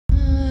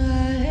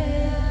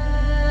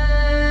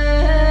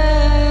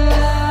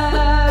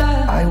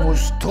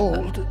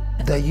told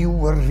that you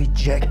were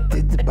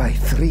rejected by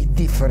 3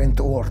 different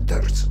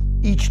orders,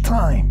 each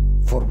time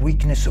for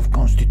weakness of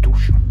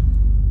constitution.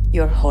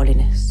 Your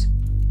Holiness,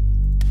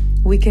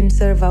 we can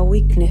serve our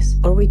weakness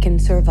or we can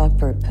serve our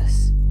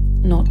purpose,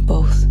 not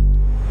both.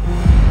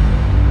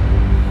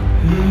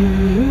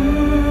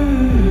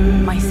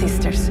 My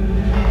sisters,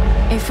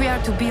 if we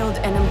are to build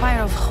an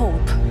empire of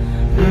hope,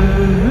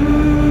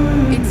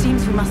 it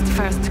seems we must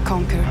first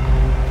conquer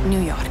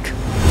New York.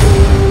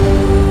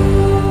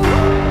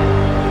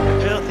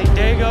 Filthy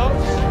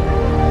Dagos.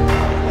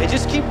 They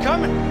just keep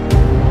coming.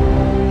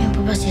 Mio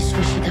papà si è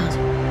suicidato.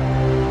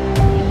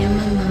 E mia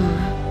mamma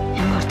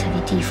è morta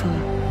di tifo.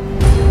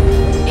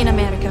 In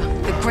America,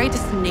 the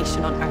greatest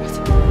nation on earth,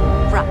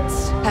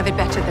 rats have it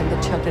better than the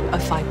children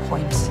of 5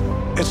 points.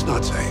 It's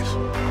not safe.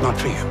 Not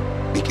for you.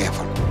 Be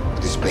careful.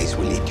 This place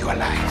will eat you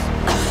alive.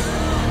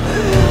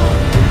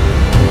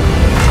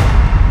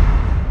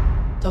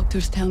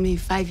 Doctors tell me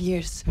 5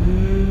 years.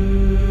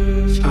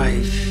 5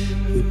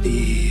 would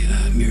be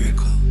a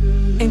miracle.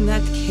 In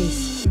that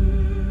case,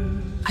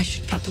 I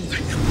should get to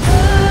work.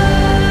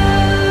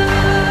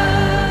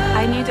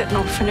 I need an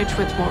orphanage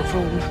with more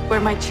room, where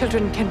my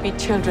children can be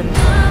children.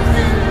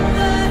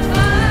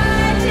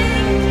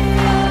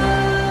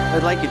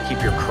 I'd like you to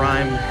keep your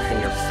crime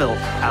and your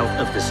filth out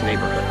of this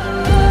neighborhood.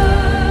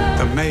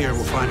 The mayor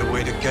will find a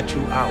way to get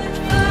you out.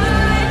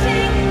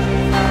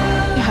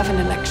 You have an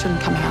election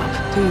coming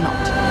up, do you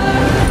not?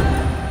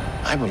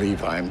 I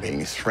believe I'm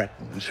being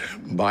threatened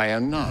by a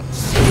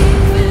nonce.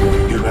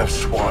 You have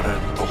swatted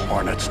the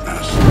hornet's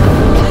nest.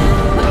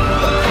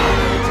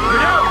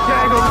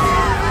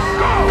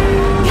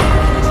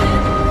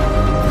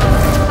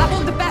 I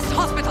want the best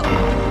hospital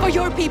for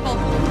your people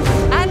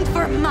and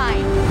for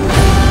mine.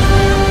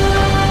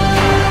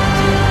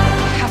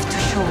 We have to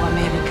show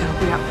America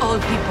we are all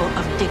people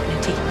of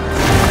dignity.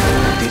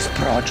 This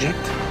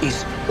project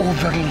is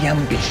overly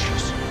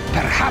ambitious,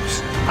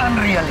 perhaps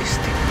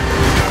unrealistic.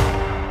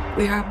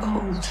 We are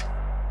bold,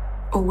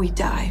 or we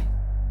die.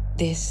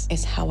 This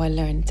is how I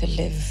learned to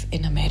live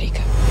in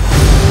America.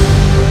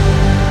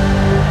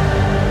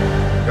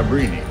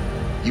 Cabrini,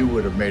 you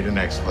would have made an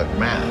excellent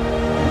man.